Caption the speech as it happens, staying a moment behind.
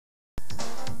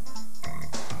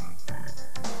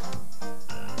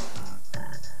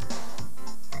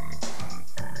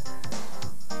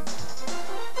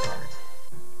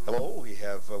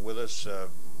Goodness,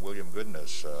 William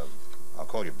Goodness. I'll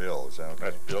call you Bill. Is that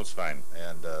okay? Bill's fine.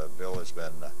 And Bill has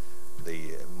been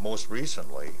the most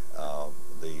recently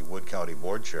the Wood County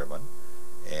Board Chairman,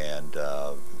 and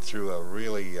through a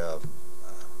really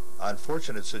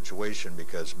unfortunate situation,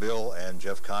 because Bill and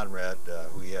Jeff Conrad,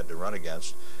 who he had to run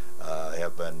against,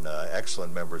 have been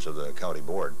excellent members of the county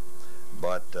board.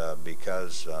 But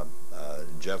because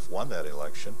Jeff won that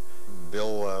election,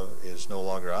 Bill is no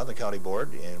longer on the county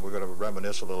board, and we're going to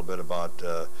reminisce a little bit about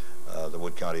the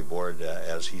Wood County Board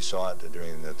as he saw it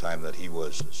during the time that he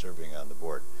was serving on the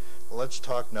board. Well, let's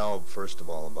talk now, first of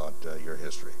all, about your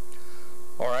history.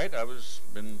 All right,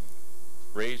 been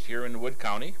raised here in Wood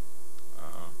County.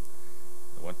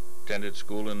 Attended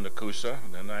school in Nakusa,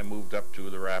 and then I moved up to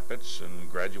the Rapids and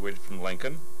graduated from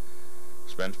Lincoln.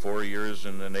 Spent 4 years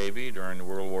in the Navy during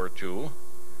World War II.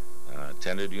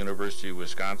 Attended University of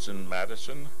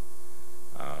Wisconsin-Madison,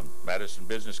 Madison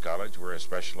Business College, where I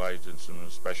specialized in some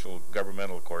special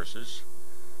governmental courses.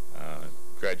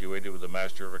 Graduated with a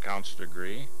Master of Accounts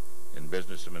degree in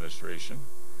Business Administration.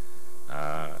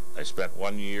 I spent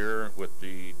 1 year with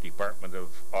the Department of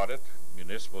Audit,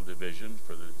 Municipal Division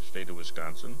for the state of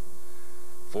Wisconsin.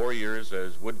 4 years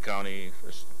as Wood County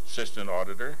Assistant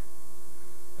Auditor,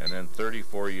 and then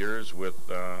 34 years with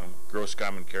Gross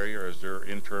Common Carrier as their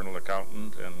internal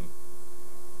accountant and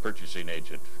purchasing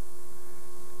agent.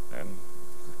 And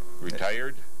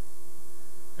retired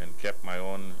and kept my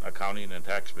own accounting and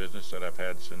tax business that I've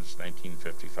had since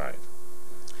 1955.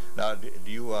 Now, do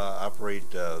you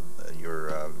operate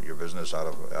your business out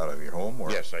of your home?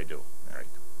 Or? Yes, I do. Right.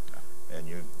 And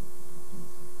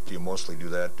do you mostly do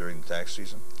that during the tax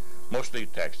season? Mostly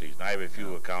tax season. I have a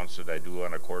few accounts that I do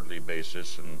on a quarterly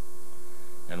basis,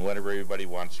 and whenever everybody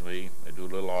wants me, I do a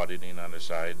little auditing on the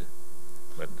side,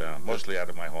 but mostly out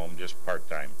of my home, just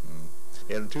part-time.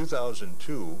 In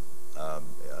 2002,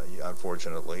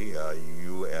 unfortunately,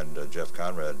 you and Jeff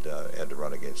Conrad had to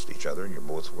run against each other, and you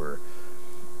both were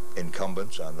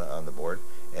incumbents on the board,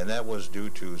 and that was due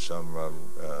to some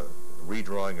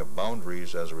redrawing of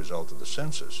boundaries as a result of the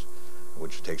census,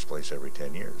 which takes place every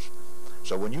 10 years.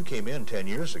 So when you came in 10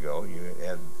 years ago, you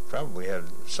probably had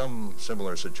some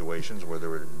similar situations where there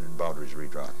were boundaries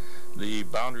redrawn. The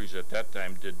boundaries at that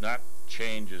time did not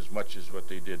change as much as what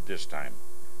they did this time.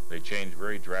 They changed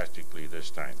very drastically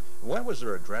this time. Why was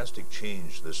there a drastic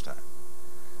change this time?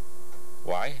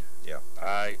 Why? Yeah.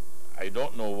 I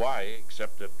don't know why,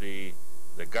 except that the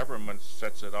government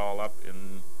sets it all up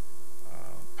in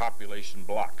population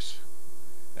blocks.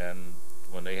 And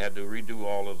when they had to redo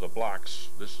all of the blocks,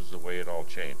 this is the way it all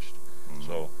changed.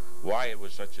 So why it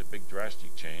was such a big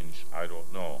drastic change, I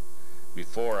don't know.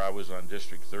 Before, I was on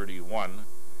District 31,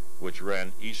 which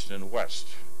ran east and west.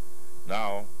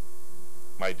 Now,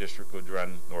 my district would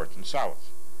run north and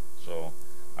south. So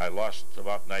I lost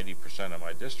about 90% of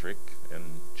my district,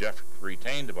 and Jeff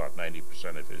retained about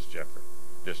 90% of his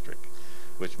district,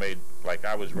 which made like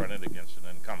I was running against an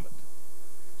incumbent.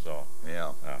 So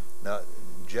yeah. Now,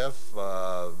 Jeff,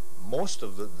 most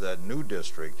of that new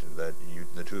district that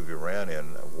the two of you ran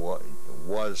in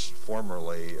was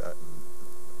formerly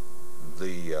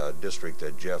the district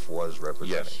that Jeff was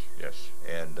representing. Yes, yes.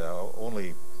 And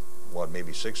only, what,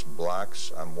 maybe 6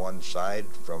 blocks on one side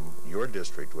from your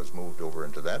district was moved over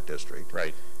into that district.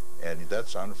 Right. And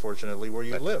that's unfortunately where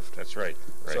you lived. That's right.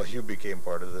 So you became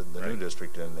part of the new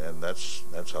district, and that's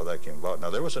how that came about. Now,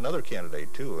 there was another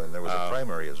candidate, too, and there was a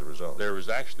primary as a result. There was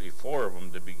actually 4 of them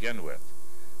to begin with,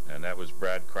 and that was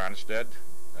Brad Cronstead,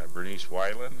 Bernice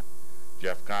Weiland,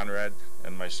 Jeff Conrad,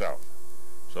 and myself.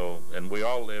 So, and we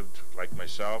all lived, like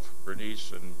myself,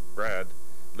 Bernice, and Brad,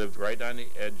 lived right on the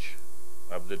edge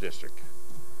of the district.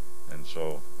 And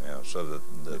so... Yeah, so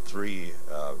the 3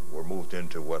 were moved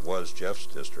into what was Jeff's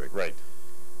district. Right.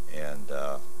 And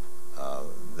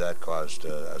that caused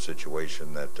a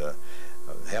situation that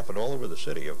happened all over the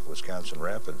city of Wisconsin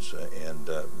Rapids, and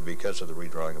because of the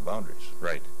redrawing of boundaries.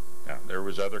 Right. Yeah, there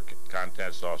was other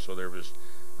contests also. There was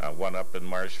one up in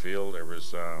Marshfield. There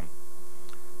was,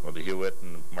 well, the Hewitt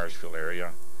and Marshfield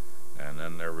area. And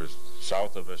then there was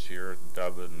south of us here,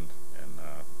 Dove and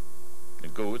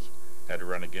Guth had to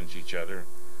run against each other.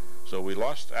 So we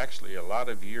lost actually a lot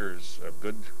of years of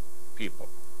good people.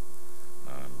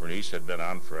 Bernice had been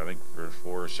on for, I think, for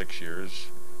 4 or 6 years.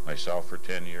 Myself for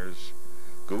 10 years.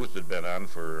 Guth had been on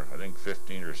for, I think,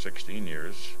 15 or 16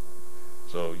 years.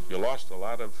 So you lost a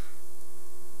lot of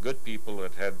good people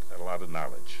that had a lot of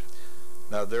knowledge.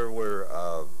 Now, there were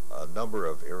a number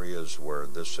of areas where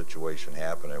this situation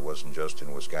happened. It wasn't just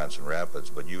in Wisconsin Rapids,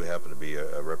 but you happen to be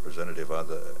a representative on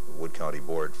the Wood County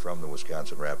Board from the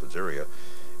Wisconsin Rapids area.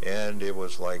 And it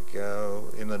was like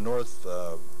in the north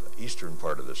eastern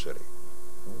part of the city.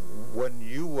 When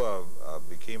you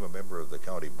became a member of the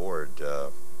county board,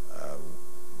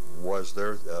 was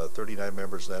there 39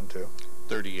 members then too?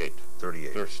 38.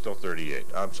 38. There's still 38.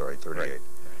 I'm sorry, 38. Right.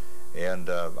 And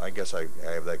I guess I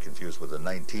have that confused with the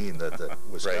 19 that the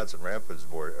Wisconsin right. Rapids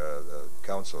Board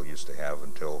Council used to have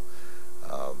until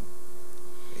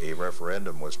a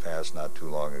referendum was passed not too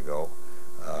long ago,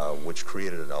 which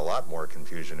created a lot more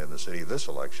confusion in the city this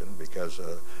election because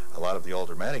a lot of the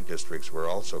aldermanic districts were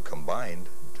also combined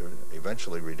to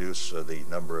eventually reduce the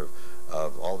number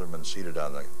of aldermen seated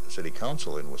on the city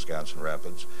council in Wisconsin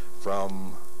Rapids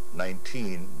from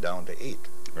 19 down to 8.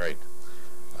 Right.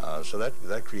 So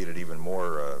that created even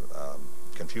more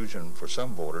confusion for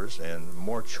some voters and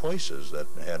more choices that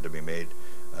had to be made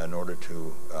in order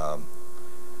to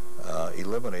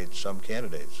eliminate some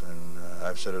candidates. And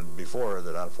I've said it before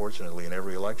that unfortunately in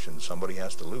every election somebody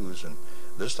has to lose, and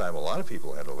this time a lot of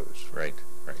people had to lose. Right,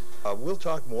 right. We'll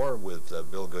talk more with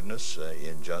Bill Goodness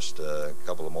in just a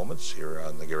couple of moments here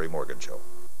on the Gary Morgan Show.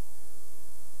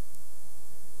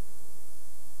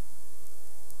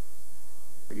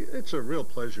 It's a real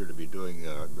pleasure to be doing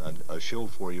a show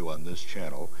for you on this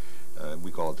channel.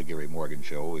 We call it the Gary Morgan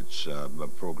Show. It's a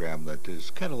program that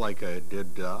is kind of like I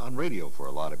did on radio for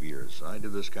a lot of years. I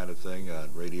did this kind of thing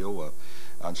on radio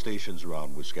on stations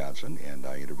around Wisconsin, and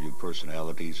I interviewed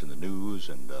personalities in the news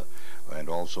and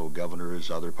also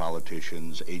governors, other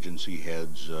politicians, agency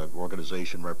heads,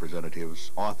 organization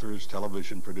representatives, authors,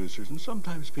 television producers, and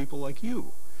sometimes people like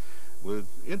you, with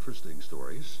interesting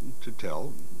stories to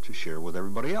tell, to share with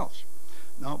everybody else.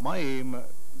 Now, my aim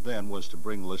then was to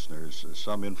bring listeners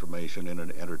some information in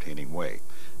an entertaining way.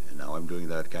 And now I'm doing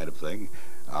that kind of thing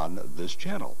on this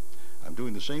channel. I'm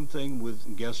doing the same thing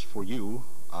with guests for you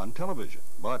on television.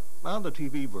 But on the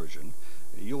TV version,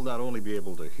 you'll not only be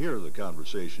able to hear the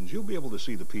conversations, you'll be able to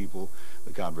see the people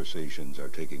the conversations are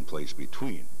taking place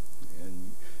between.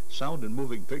 And sound and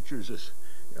moving pictures is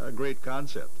a great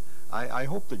concept. I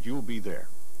hope that you'll be there.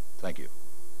 Thank you.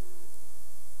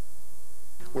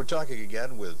 We're talking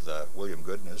again with William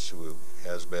Goodness, who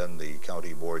has been the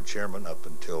county board chairman up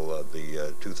until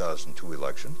the 2002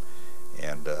 election.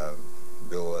 And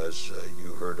Bill, as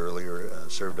you heard earlier,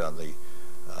 served on the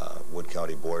Wood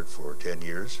County Board for 10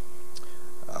 years.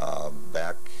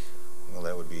 Back, well,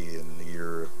 that would be in the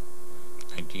year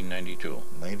 1992.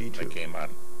 92. I came on.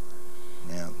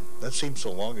 Yeah, that seems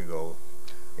so long ago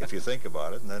if you think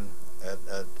about it. And then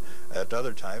at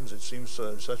other times it seems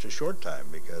such a short time,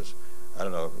 because I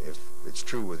don't know if it's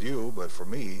true with you, but for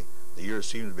me, the years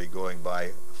seem to be going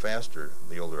by faster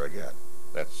the older I get.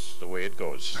 That's the way it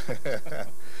goes.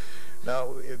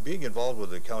 Now, being involved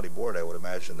with the county board, I would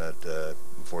imagine that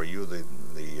for you,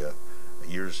 the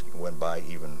years went by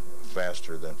even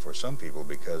faster than for some people,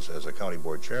 because as a county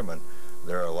board chairman,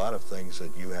 there are a lot of things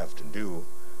that you have to do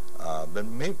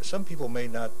that some people may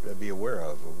not be aware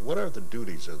of. What are the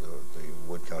duties of the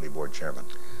Wood County Board Chairman?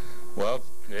 Well,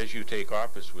 as you take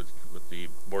office with the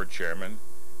board chairman,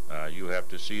 you have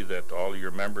to see that all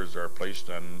your members are placed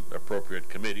on appropriate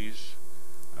committees.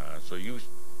 So you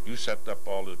set up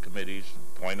all the committees,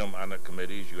 appoint them on the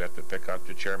committees. You have to pick out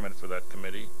the chairman for that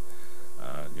committee.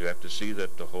 You have to see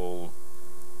that all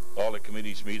the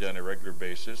committees meet on a regular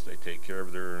basis. They take care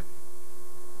of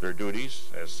their duties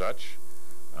as such.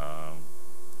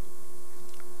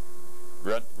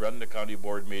 Run the county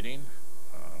board meeting.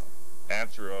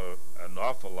 Answer an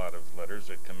awful lot of letters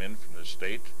that come in from the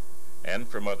state and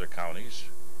from other counties.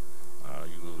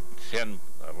 You attend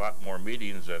a lot more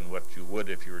meetings than what you would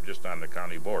if you were just on the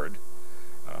county board.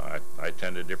 I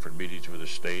attended different meetings with the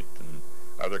state and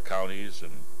other counties,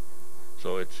 and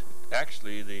so it's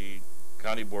actually the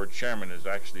county board chairman is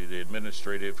actually the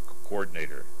administrative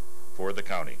coordinator for the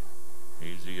county.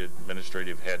 He's the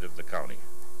administrative head of the county.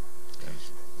 And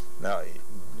now,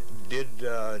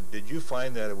 did you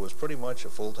find that it was pretty much a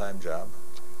full-time job?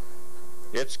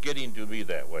 It's getting to be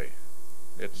that way.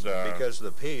 It's because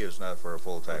the pay is not for a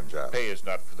full-time job. Pay is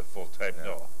not for the full-time. Yeah.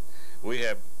 No, we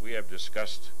have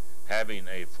discussed having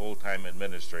a full-time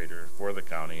administrator for the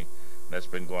county. That's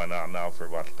been going on now for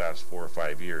about the last 4 or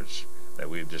 5 years that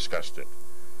we've discussed it.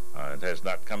 It has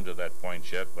not come to that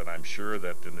point yet, but I'm sure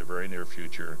that in the very near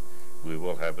future we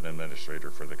will have an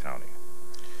administrator for the county.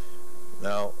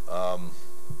 Now,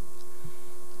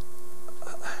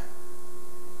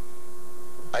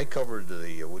 I covered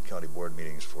the Wood County Board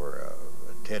meetings for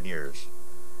 10 years,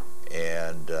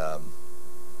 and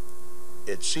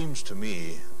it seems to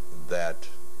me that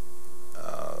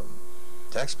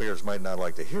taxpayers might not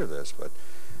like to hear this,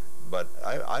 but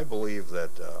I believe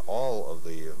that all of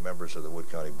the members of the Wood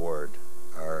County Board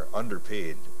are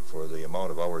underpaid for the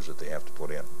amount of hours that they have to put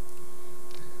in.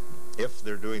 if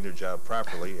they're doing their job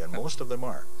properly, and most of them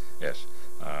are. Yes.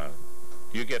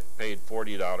 You get paid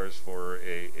 $40 for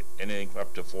anything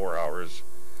up to 4 hours.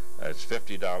 It's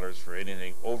 $50 for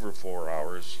anything over 4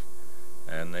 hours,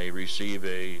 and they receive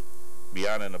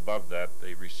beyond and above that,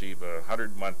 they receive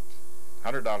 $100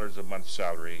 a month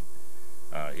salary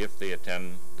if they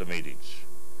attend the meetings.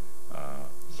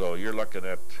 So you're looking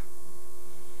at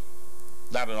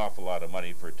not an awful lot of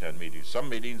money for 10 meetings. Some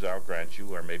meetings, I'll grant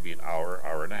you, are maybe an hour,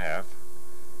 hour and a half.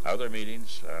 Other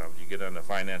meetings, you get on the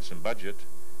finance and budget.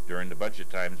 During the budget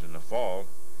times in the fall,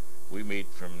 we meet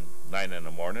from 9 in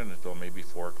the morning until maybe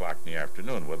 4 o'clock in the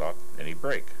afternoon without any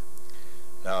break.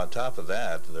 Now, on top of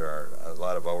that, there are a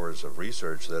lot of hours of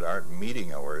research that aren't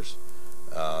meeting hours,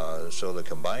 so the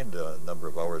combined number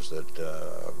of hours that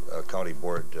a county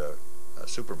board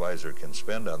supervisor can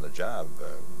spend on the job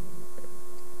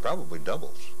probably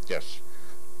doubles. Yes.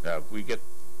 We get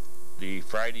the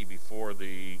Friday before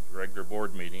the regular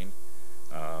board meeting,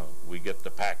 we get the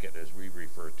packet, as we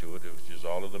refer to it, which is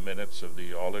all of the minutes of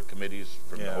all the committees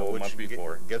from the whole month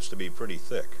before. Gets to be pretty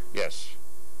thick. Yes.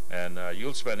 And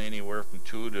you'll spend anywhere from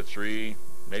 2 to 3,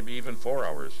 maybe even 4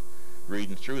 hours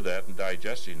reading through that and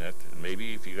digesting it. And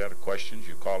maybe if you got questions,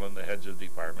 you call in the heads of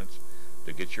departments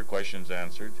to get your questions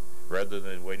answered, rather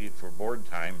than waiting for board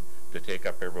time to take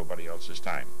up everybody else's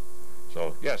time.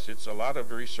 So yes, it's a lot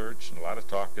of research and a lot of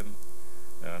talking,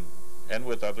 and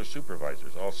with other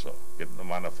supervisors also, getting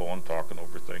them on the phone, talking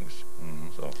over things. Mm-hmm.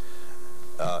 So,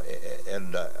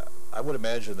 I would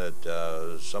imagine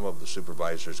that some of the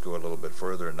supervisors go a little bit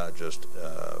further and not just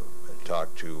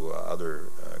talk to other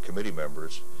committee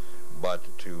members, but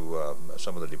to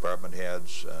some of the department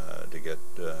heads to get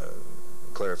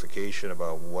clarification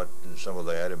about what some of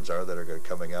the items are that are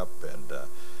coming up,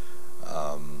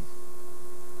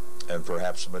 and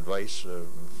perhaps some advice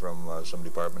from some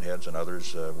department heads and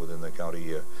others within the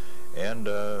county and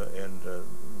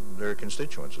their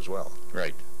constituents as well.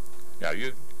 Right. Now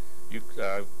you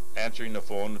answering the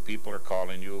phone, people are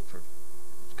calling you for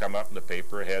come up in the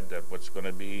paper ahead that what's going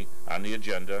to be on the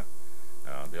agenda.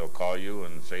 They'll call you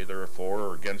and say they're for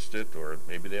or against it, or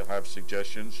maybe they'll have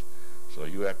suggestions. So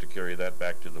you have to carry that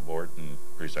back to the board and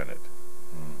present it.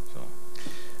 Mm. So.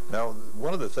 Now,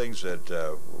 one of the things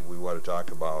that we want to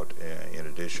talk about, in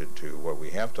addition to what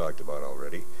we have talked about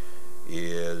already,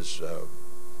 is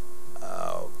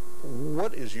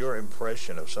what is your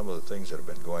impression of some of the things that have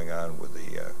been going on with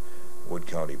the Wood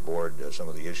County Board, some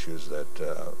of the issues that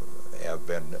have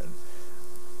been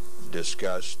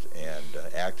discussed and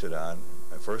acted on?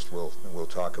 First, we'll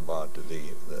talk about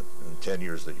the 10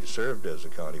 years that you served as a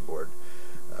county board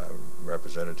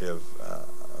representative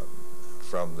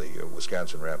from the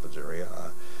Wisconsin Rapids area,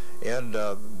 and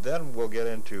then we'll get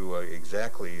into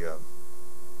exactly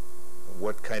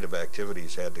what kind of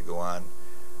activities had to go on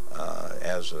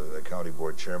as a county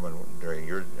board chairman during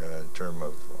your term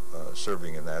of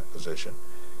serving in that position,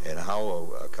 and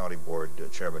how a county board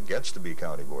chairman gets to be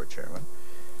county board chairman.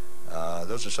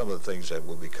 Those are some of the things that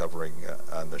we'll be covering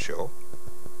on the show.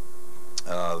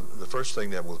 The first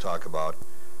thing that we'll talk about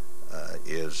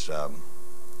is,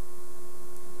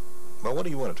 well, what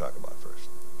do you want to talk about first?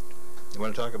 You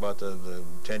want to talk about the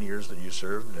 10 years that you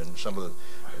served and some of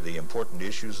the important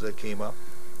issues that came up?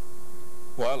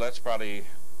 Well, that's probably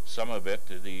some of it.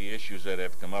 The issues that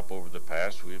have come up over the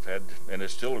past, we've had, and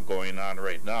it's still going on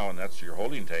right now, and that's your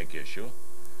holding tank issue.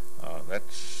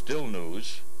 That's still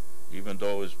news, even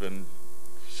though it's been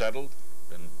settled,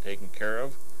 been taken care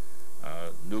of.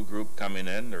 New group coming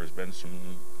in. There's been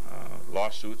some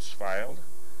lawsuits filed.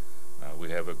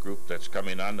 We have a group that's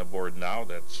coming on the board now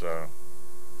that's are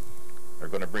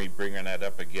going to be bringing that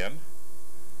up again,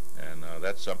 and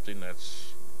that's something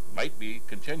that's might be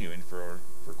continuing for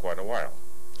quite a while.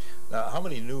 Now, how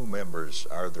many new members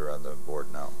are there on the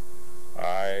board now?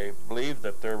 I believe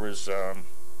that there was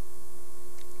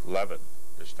 11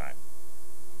 this time.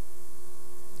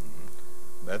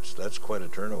 Mm-hmm. That's quite a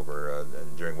turnover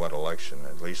during one election,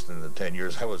 at least in the 10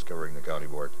 years I was covering the county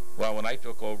board. Well, when I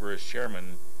took over as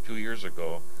chairman 2 years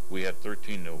ago, we had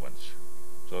 13 new ones.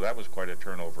 So that was quite a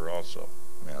turnover also.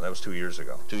 Yeah, that was 2 years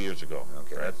ago. 2 years ago.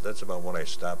 Okay, right. That's about when I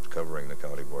stopped covering the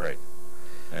county board. Right.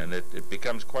 And it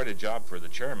becomes quite a job for the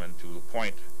chairman to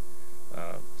appoint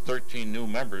 13 new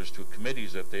members to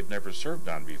committees that they've never served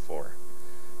on before.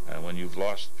 And when you've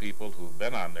lost people who've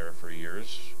been on there for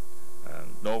years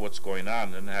and know what's going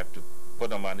on and have to put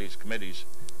them on these committees,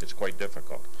 it's quite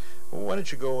difficult. Well, why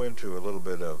don't you go into a little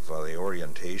bit of the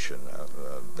orientation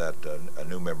that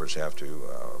new members have to,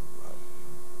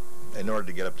 in order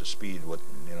to get up to speed,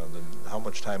 how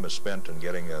much time is spent in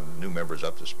getting new members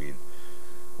up to speed?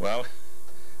 Well,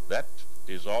 that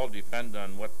is all depend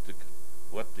on what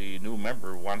what the new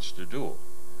member wants to do.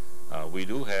 We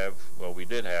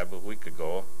did have a week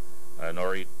ago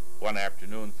one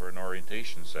afternoon for an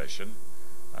orientation session.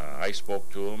 I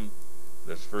spoke to him.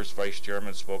 The first vice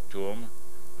chairman spoke to him.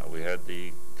 We had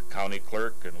the county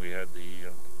clerk and we had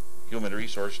the human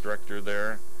resource director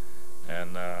there,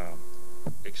 and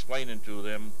explaining to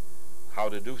them how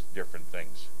to do different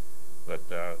things. But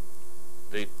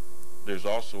there's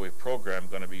also a program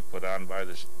going to be put on by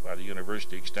the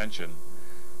University Extension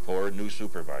for new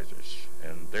supervisors,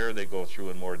 and there they go through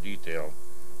in more detail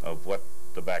of what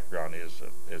the background is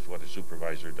what a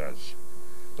supervisor does.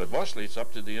 But mostly it's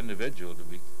up to the individual to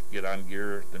get on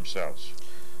gear themselves.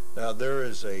 Now there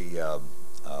is a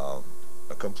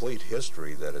complete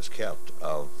history that is kept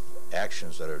of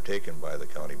actions that are taken by the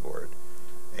county board,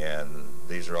 and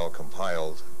these are all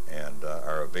compiled and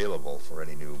are available for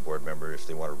any new board member if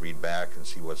they want to read back and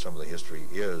see what some of the history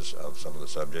is of some of the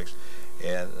subjects.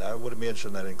 And I would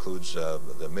imagine that includes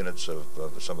the minutes of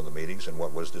some of the meetings and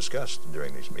what was discussed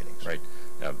during these meetings. Right.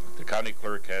 Now, the county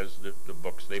clerk has the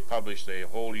books. They publish a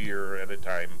whole year at a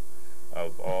time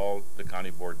of all the county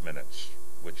board minutes,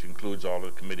 which includes all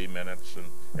the committee minutes and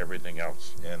everything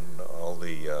else. And all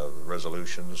the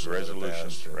resolutions.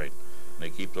 Resolutions, right. And they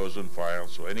keep those in file,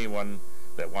 so anyone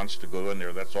that wants to go in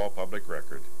there, that's all public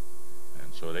record.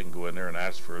 And so they can go in there and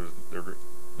ask for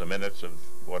the minutes of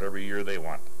whatever year they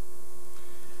want.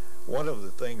 One of the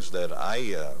things that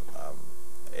I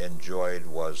enjoyed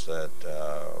was that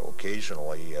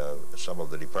occasionally some of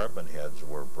the department heads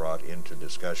were brought into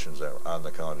discussions on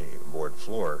the county board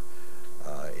floor.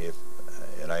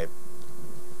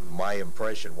 My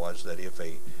impression was that if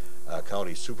a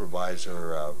county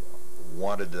supervisor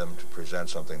wanted them to present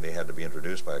something, they had to be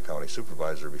introduced by a county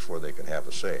supervisor before they could have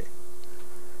a say.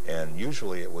 And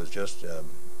usually it was just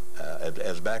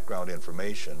as background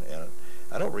information. And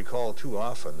I don't recall too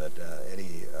often that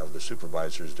any of the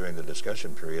supervisors during the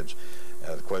discussion periods,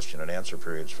 the question and answer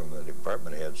periods from the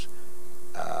department heads,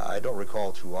 I don't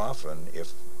recall too often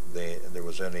if there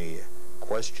was any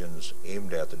questions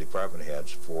aimed at the department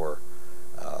heads for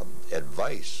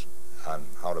advice on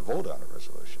how to vote on a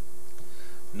resolution.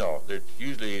 No,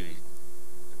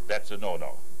 that's a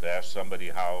no-no, to ask somebody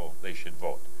how they should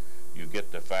vote. You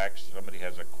get the facts, somebody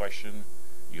has a question,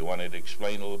 you want it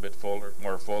explained a little bit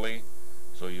more fully,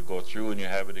 so you go through and you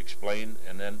have it explained,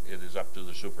 and then it is up to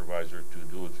the supervisor to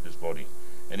do his voting.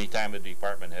 Anytime a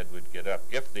department head would get up,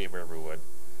 if they ever would,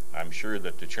 I'm sure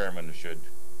that the chairman should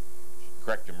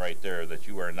correct him right there that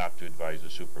you are not to advise the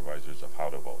supervisors of how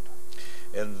to vote.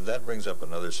 And that brings up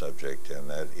another subject, and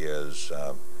that is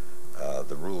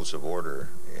the rules of order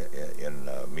in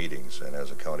meetings. And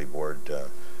as a county board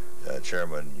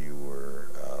chairman, you were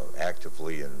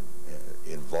actively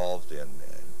involved in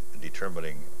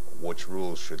determining which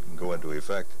rules should go into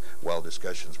effect while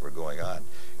discussions were going on.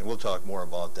 And we'll talk more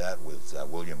about that with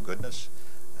William Goodness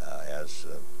as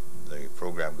the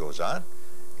program goes on,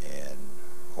 and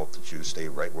hope that you stay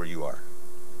right where you are.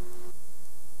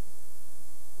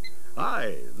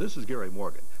 Hi, this is Gary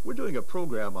Morgan. We're doing a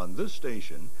program on this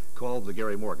station called The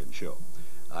Gary Morgan Show.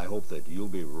 I hope that you'll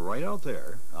be right out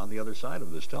there on the other side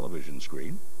of this television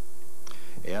screen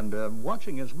and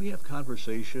watching as we have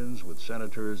conversations with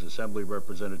senators, assembly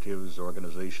representatives,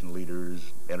 organization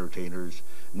leaders, entertainers,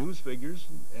 news figures,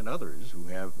 and others who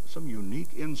have some unique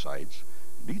insights,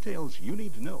 details you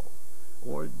need to know,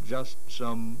 or just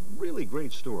some really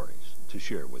great stories to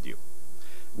share with you.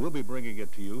 We'll be bringing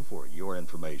it to you for your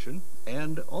information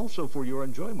and also for your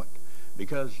enjoyment,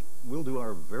 because we'll do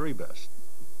our very best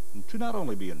to not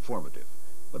only be informative,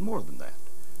 but more than that,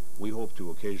 we hope to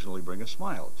occasionally bring a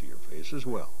smile to your face as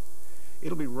well.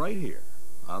 It'll be right here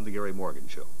on The Gary Morgan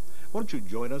Show. Why don't you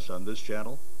join us on this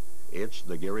channel? It's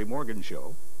The Gary Morgan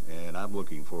Show, and I'm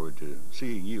looking forward to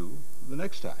seeing you the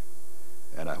next time.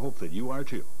 And I hope that you are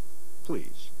too.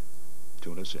 Please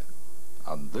tune us in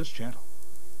on this channel.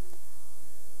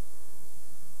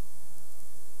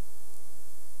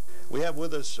 We have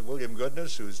with us William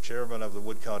Goodness, who's chairman of the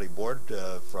Wood County Board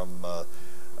from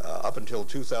up until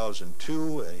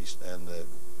 2002, and the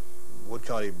Wood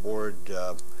County Board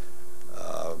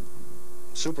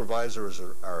supervisors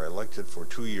are elected for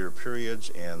 2-year periods,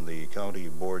 and the county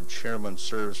board chairman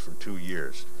serves for 2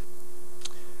 years.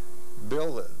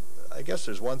 Bill, I guess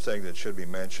there's one thing that should be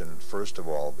mentioned first of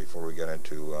all before we get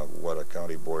into what a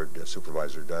county board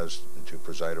supervisor does to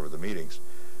preside over the meetings.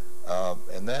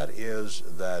 And that is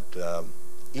that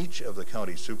each of the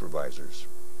county supervisors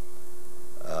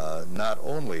not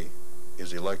only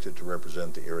is elected to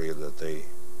represent the area that they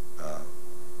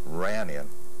ran in,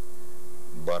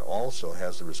 but also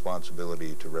has the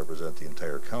responsibility to represent the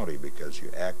entire county, because you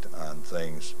act on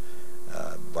things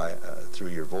through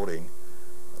your voting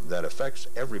that affects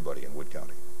everybody in Wood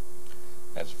County.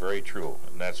 That's very true,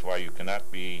 and that's why you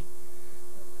cannot be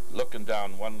looking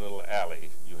down one little alley.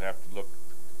 You have to look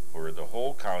for the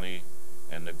whole county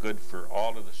and the good for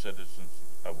all of the citizens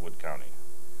of Wood County.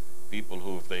 People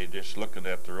who, if they just looking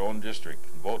at their own district,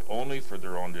 vote only for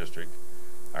their own district,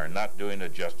 are not doing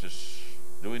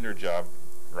doing their job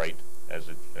right as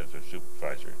a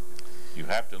supervisor. You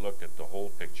have to look at the whole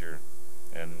picture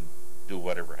and do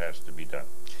whatever has to be done.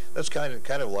 That's kind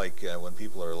of like when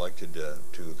people are elected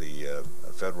to the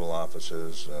federal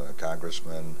offices,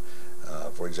 congressmen.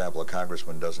 For example, a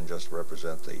congressman doesn't just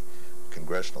represent the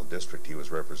congressional district he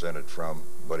was represented from,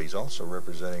 but he's also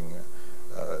representing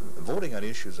voting on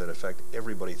issues that affect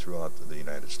everybody throughout the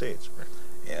United States. Right.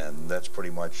 And that's pretty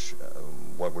much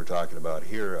what we're talking about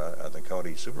here at the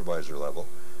county supervisor level,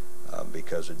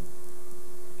 because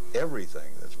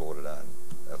everything that's voted on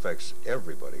affects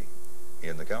everybody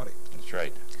in the county. That's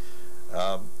right.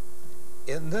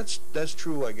 And that's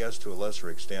true, I guess, to a lesser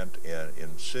extent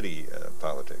in city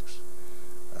politics.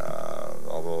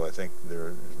 Although I think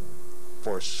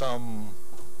for some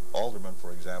aldermen,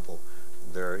 for example,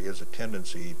 there is a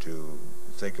tendency to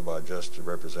think about just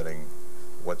representing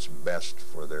what's best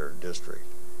for their district,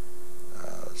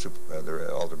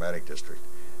 their aldermanic district.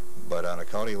 But on a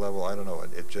county level, I don't know,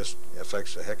 it just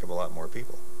affects a heck of a lot more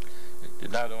people.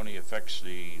 It not only affects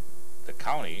the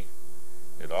county,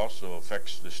 it also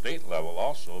affects the state level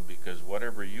also, because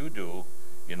whatever you do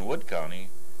in Wood County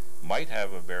might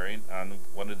have a bearing on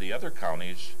one of the other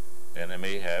counties, and it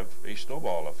may have a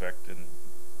snowball effect and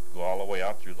go all the way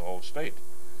out through the whole state.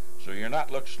 So you're not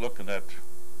looking at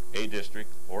a district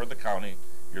or the county,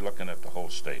 you're looking at the whole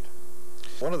state.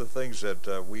 One of the things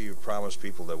that we promised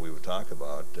people that we would talk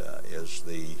about is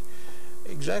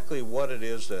exactly what it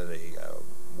is that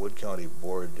a Wood County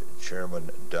Board Chairman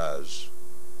does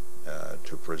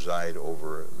to preside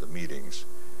over the meetings,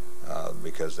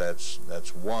 because that's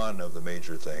one of the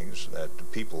major things that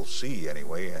people see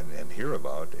anyway and hear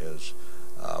about is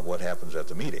what happens at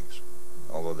the meetings.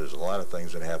 Although there's a lot of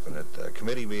things that happen at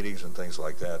committee meetings and things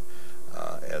like that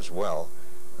as well.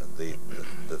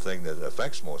 The thing that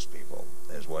affects most people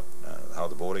is how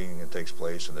the voting takes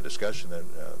place and the discussion that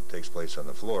takes place on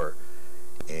the floor.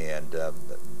 And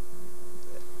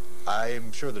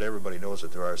I'm sure that everybody knows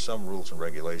that there are some rules and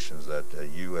regulations that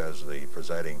you as the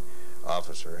presiding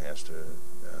officer has to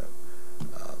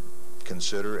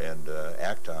consider and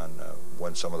act on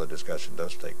when some of the discussion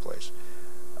does take place.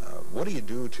 What do you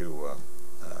do to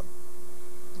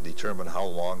determine how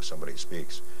long somebody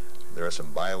speaks? There are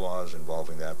some bylaws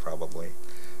involving that, probably.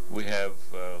 We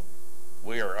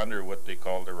are under what they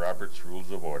call the Roberts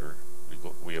Rules of Order.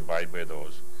 We abide by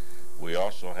those. We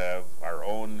also have our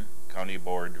own county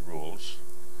board rules,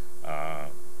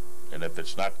 and if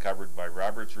it's not covered by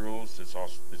Roberts rules,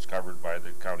 it's covered by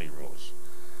the county rules.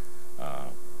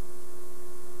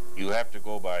 You have to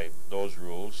go by those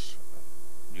rules.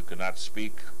 You cannot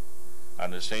speak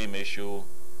on the same issue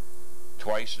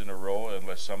twice in a row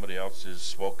unless somebody else has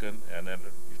spoken, and then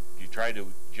you try to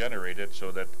generate it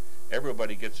so that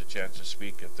everybody gets a chance to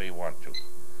speak if they want to.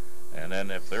 And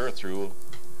then if they're through,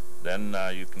 then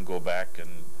you can go back and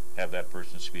have that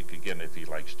person speak again if he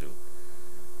likes to.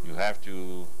 You have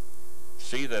to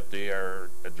see that they are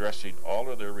addressing all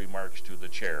of their remarks to the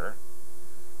chair,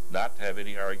 not have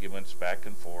any arguments back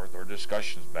and forth or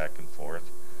discussions back and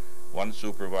forth. One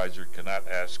supervisor cannot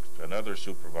ask another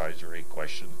supervisor a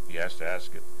question. He has to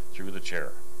ask it through the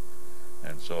chair.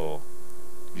 And so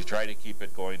you try to keep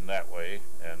it going that way,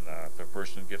 and if a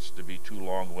person gets to be too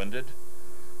long-winded,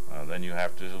 then you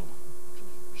have to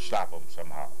stop them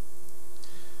somehow.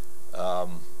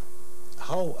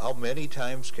 How many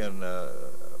times can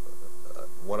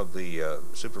one of the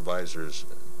supervisors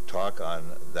talk on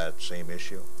that same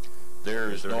issue?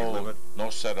 There is no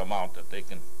set amount that they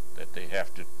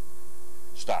have to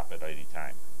stop at any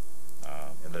time.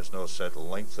 And there's no set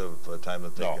length of time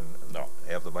that they can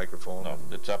have the microphone? No,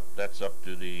 that's up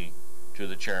to the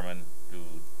chairman to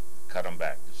cut them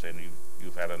back, to say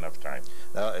you've had enough time.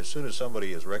 Now, as soon as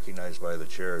somebody is recognized by the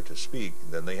chair to speak,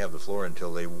 then they have the floor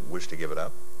until they wish to give it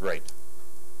up? Right.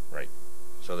 Right.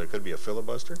 So there could be a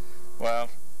filibuster? Well,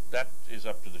 that is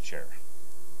up to the chair.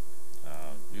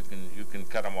 You can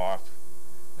cut them off,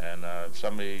 and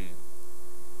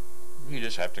you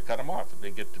just have to cut them off. If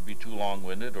they get to be too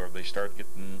long-winded, or if they start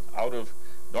getting out of,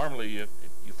 normally you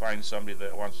find somebody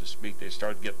that wants to speak, they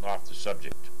start getting off the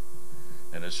subject.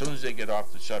 And as soon as they get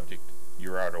off the subject,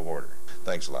 you're out of order.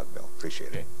 Thanks a lot, Bill.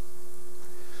 Appreciate it.